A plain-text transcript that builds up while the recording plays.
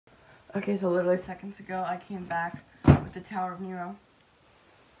Okay, so literally seconds ago, I came back with the Tower of Nero.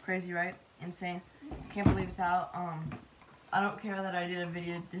 Crazy, right? Insane. Can't believe it's out. I don't care that I did a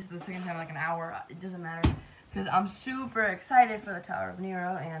video. This is the second time, like an hour. It doesn't matter because I'm super excited for the Tower of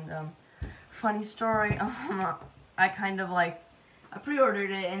Nero. And funny story. I kind of like I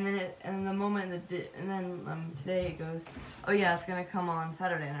pre-ordered it, and then the moment today it goes, oh yeah, it's gonna come on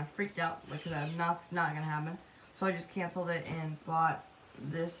Saturday, and I freaked out because that's not gonna happen. So I just canceled it and bought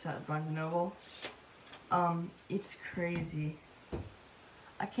this at Barnes & Noble. It's crazy.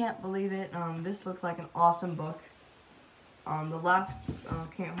 I can't believe it. This looks like an awesome book. The last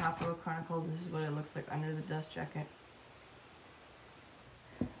Camp Half-World Chronicles, this is what it looks like under the dust jacket.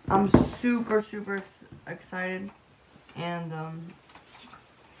 I'm super excited, and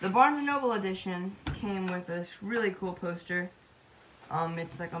the Barnes & Noble edition came with this really cool poster.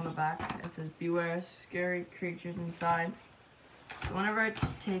 It's like on the back, it says, "Beware scary creatures inside." So whenever I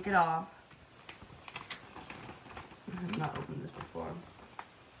take it off, I have not opened this before.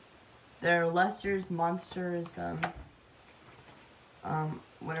 There are Lester's monsters,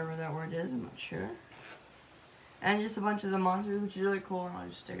 whatever that word is, I'm not sure. And just a bunch of the monsters, which is really cool, and I'll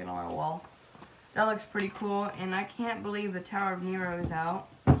just stick it on my wall. That looks pretty cool, and I can't believe the Tower of Nero is out.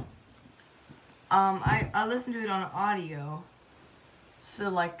 I listened to it on audio, so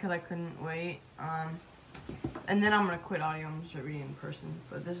like, cause I couldn't wait. And then I'm gonna quit audio and start reading in person.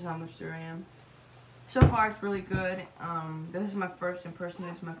 But this is how much there I am. So far, it's really good. This is my first in person.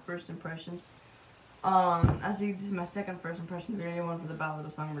 This is my first impressions. This is my second first impression video, one for the Ballad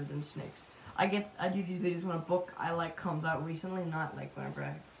of Songbirds and Snakes. I do these videos when a book I like comes out recently, not like whenever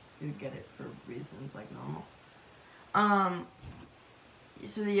I do get it for reasons like normal.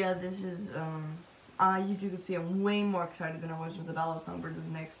 So yeah, this is you can see I'm way more excited than I was with the Ballad of Songbirds and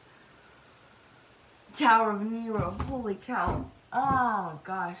Snakes. Tower of Nero, holy cow. Oh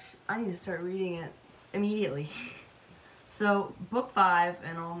gosh, I need to start reading it immediately. So, book 5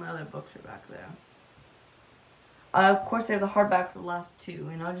 and all my other books are back there. Of course, I have the hardback for the last 2,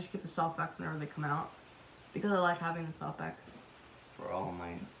 and I'll just get the softback whenever they come out, because I like having the softbacks for all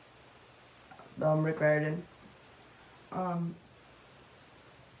my Rick Riordan. I don't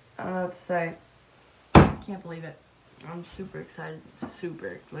know what to say. I can't believe it. I'm super excited.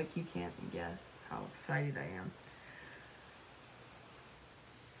 Super. Like, you can't guess how excited I am.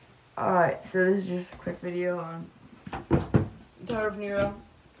 Alright, so this is just a quick video on Tower of Nero.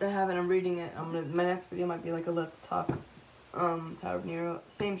 I haven't, I'm reading it. My next video might be like a let's talk Tower of Nero.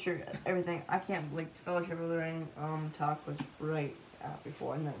 Same shirt, everything. I can't, like, Fellowship of the Ring talk was right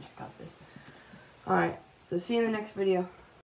before, and then I just got this. Alright, so see you in the next video.